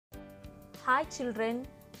Hi children,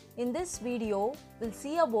 in this video we'll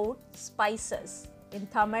see about spices. In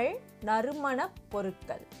Tamil, Narumana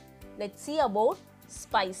Porukkal. Let's see about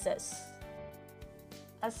spices.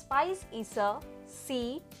 A spice is a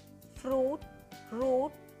seed, fruit,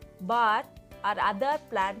 root, bark or other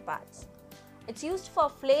plant parts. It's used for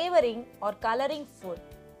flavoring or coloring food.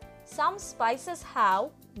 Some spices have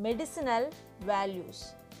medicinal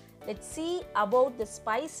values. Let's see about the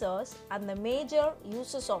spices and the major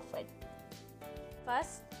uses of it.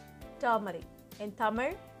 First, turmeric. In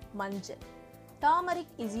Tamil, manjal. Turmeric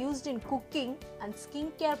is used in cooking and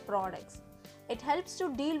skincare products. It helps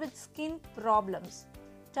to deal with skin problems.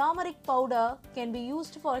 Turmeric powder can be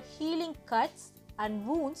used for healing cuts and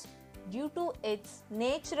wounds due to its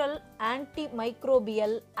natural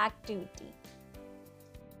antimicrobial activity.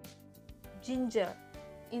 Ginger.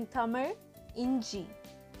 In Tamil, inji.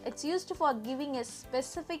 It's used for giving a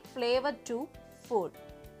specific flavor to food.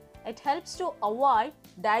 It helps to avoid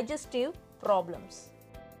digestive problems.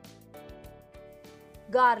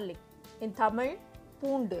 Garlic. In Tamil,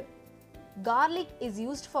 poondu. Garlic is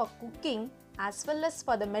used for cooking as well as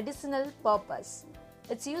for the medicinal purpose.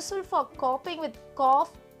 It's useful for coping with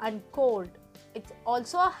cough and cold. It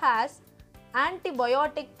also has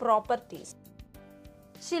antibiotic properties.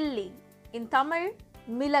 Chilli. In Tamil,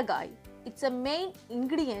 milagai. It's a main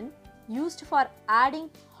ingredient used for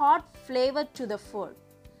adding hot flavor to the food.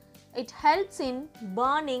 It helps in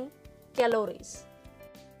burning calories.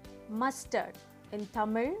 Mustard. In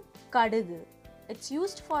Tamil, kadugu. It's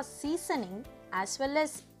used for seasoning as well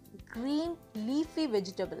as green leafy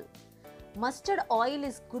vegetable. Mustard oil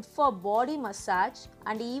is good for body massage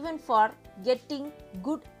and even for getting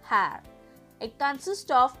good hair. It consists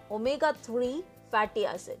of omega-3 fatty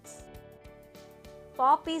acids.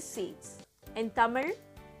 Poppy seeds. In Tamil,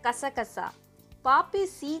 kasakasa. Poppy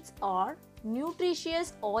seeds are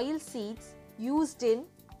nutritious oil seeds used in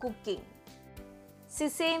cooking.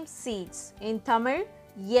 Sesame seeds. In Tamil,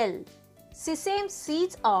 yell. Sesame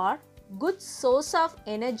seeds are good source of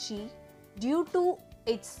energy due to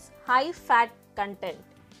its high fat content.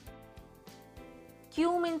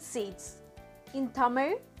 Cumin seeds. In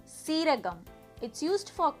Tamil, seeragam. It's used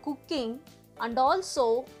for cooking and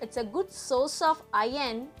also it's a good source of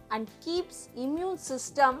iron and keeps immune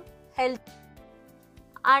system healthy.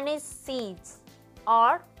 Anise seeds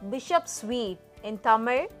or bishop's weed. In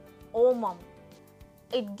Tamil, omam.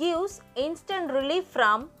 It gives instant relief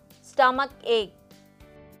from stomach ache.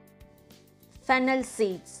 Fennel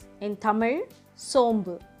seeds. In Tamil,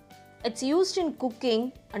 sombu. It's used in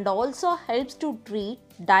cooking and also helps to treat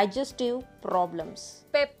digestive problems.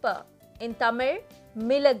 Pepper. In Tamil,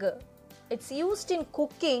 milagu. It's used in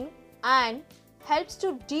cooking and helps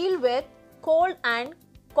to deal with cold and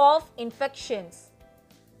cough infections.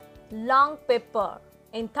 Long pepper.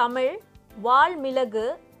 In Tamil, vaal milagu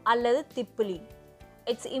அல்லது திப்பிலி.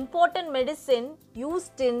 It's important medicine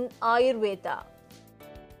used in Ayurveda.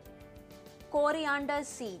 Coriander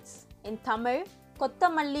seeds. In Tamil,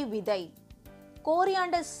 கொத்தமல்லி விதை.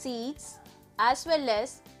 Coriander seeds as well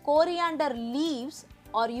as coriander leaves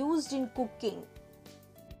are used in cooking.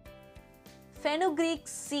 Fenugreek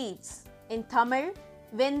seeds. In Tamil,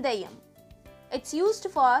 vendayam. It's used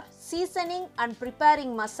for seasoning and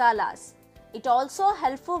preparing masalas. It also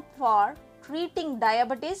helpful for treating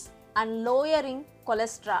diabetes and lowering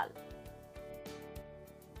cholesterol.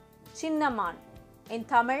 Cinnamon. In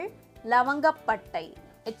Tamil, lavangapattai.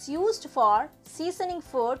 It's used for seasoning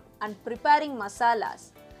food and preparing masalas,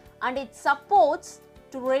 and it supports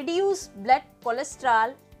to reduce blood cholesterol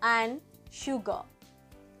and sugar.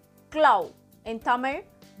 Clove. In Tamil,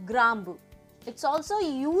 grambu. It's also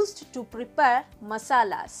used to prepare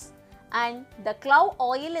masalas, and the clove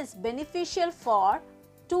oil is beneficial for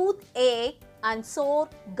toothache and sore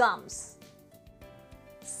gums.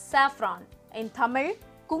 Saffron. In Tamil,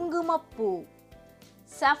 kungumappu.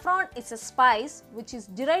 Saffron is a spice which is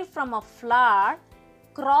derived from a flower,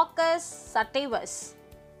 Crocus sativus.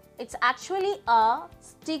 It's actually a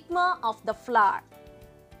stigma of the flower.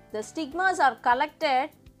 The stigmas are collected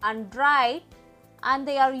and dried and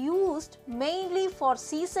they are used mainly for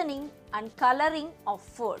seasoning and coloring of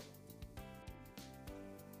food.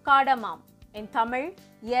 Cardamom. In Tamil,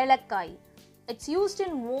 yelakkai. It's used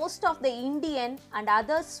in most of the Indian and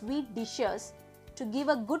other sweet dishes to give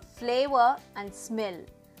a good flavor and smell.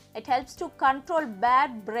 It helps to control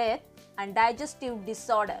bad breath and digestive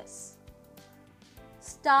disorders.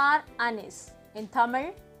 Star anise. In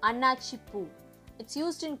Tamil, annachippu. It's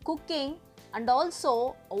used in cooking and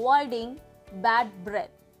also avoiding bad breath.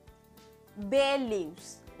 Bay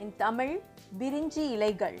leaves. In Tamil, birinji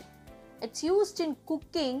ilaigal. It's used in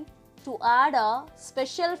cooking to add a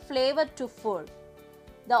special flavor to food.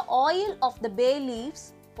 The oil of the bay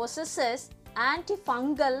leaves possesses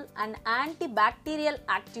antifungal and antibacterial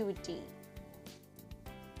activity.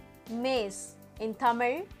 Maize, in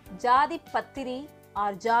Tamil, Jadi Pathiri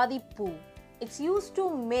or Jadi Poo. It's used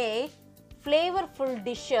to make flavorful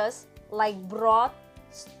dishes like broth,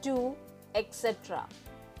 stew, etc.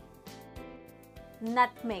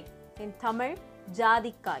 Nutmeg, in Tamil,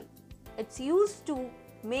 Jadikai. It's used to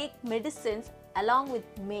make medicines along with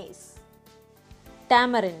maize.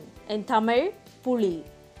 Tamarind, in Tamil, Puli.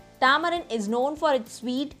 Tamarind is known for its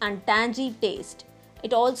sweet and tangy taste.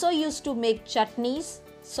 It also used to make chutneys,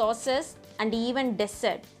 sauces and even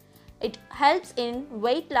dessert. It helps in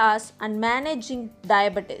weight loss and managing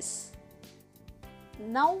diabetes.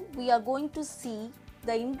 Now we are going to see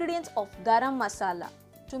the ingredients of garam masala.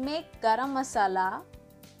 To make garam masala,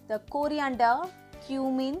 the coriander,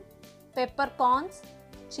 cumin, peppercorns,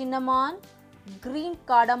 cinnamon, green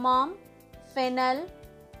cardamom, fennel,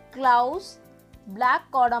 cloves, black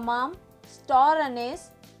cardamom, star anise,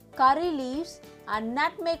 curry leaves and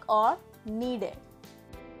nutmeg are needed.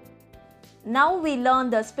 Now we learn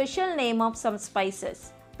the special name of some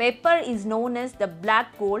spices. Pepper is known as the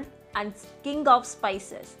black gold and king of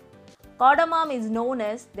spices. Cardamom is known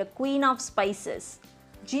as the queen of spices.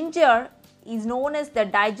 Ginger is known as the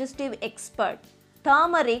digestive expert.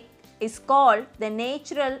 Turmeric is called the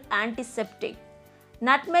natural antiseptic.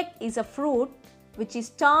 Nutmeg is a fruit which is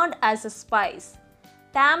turned as a spice.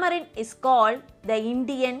 Tamarind is called the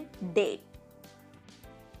Indian date.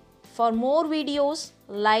 For more videos,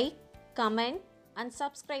 like, comment and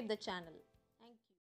subscribe the channel.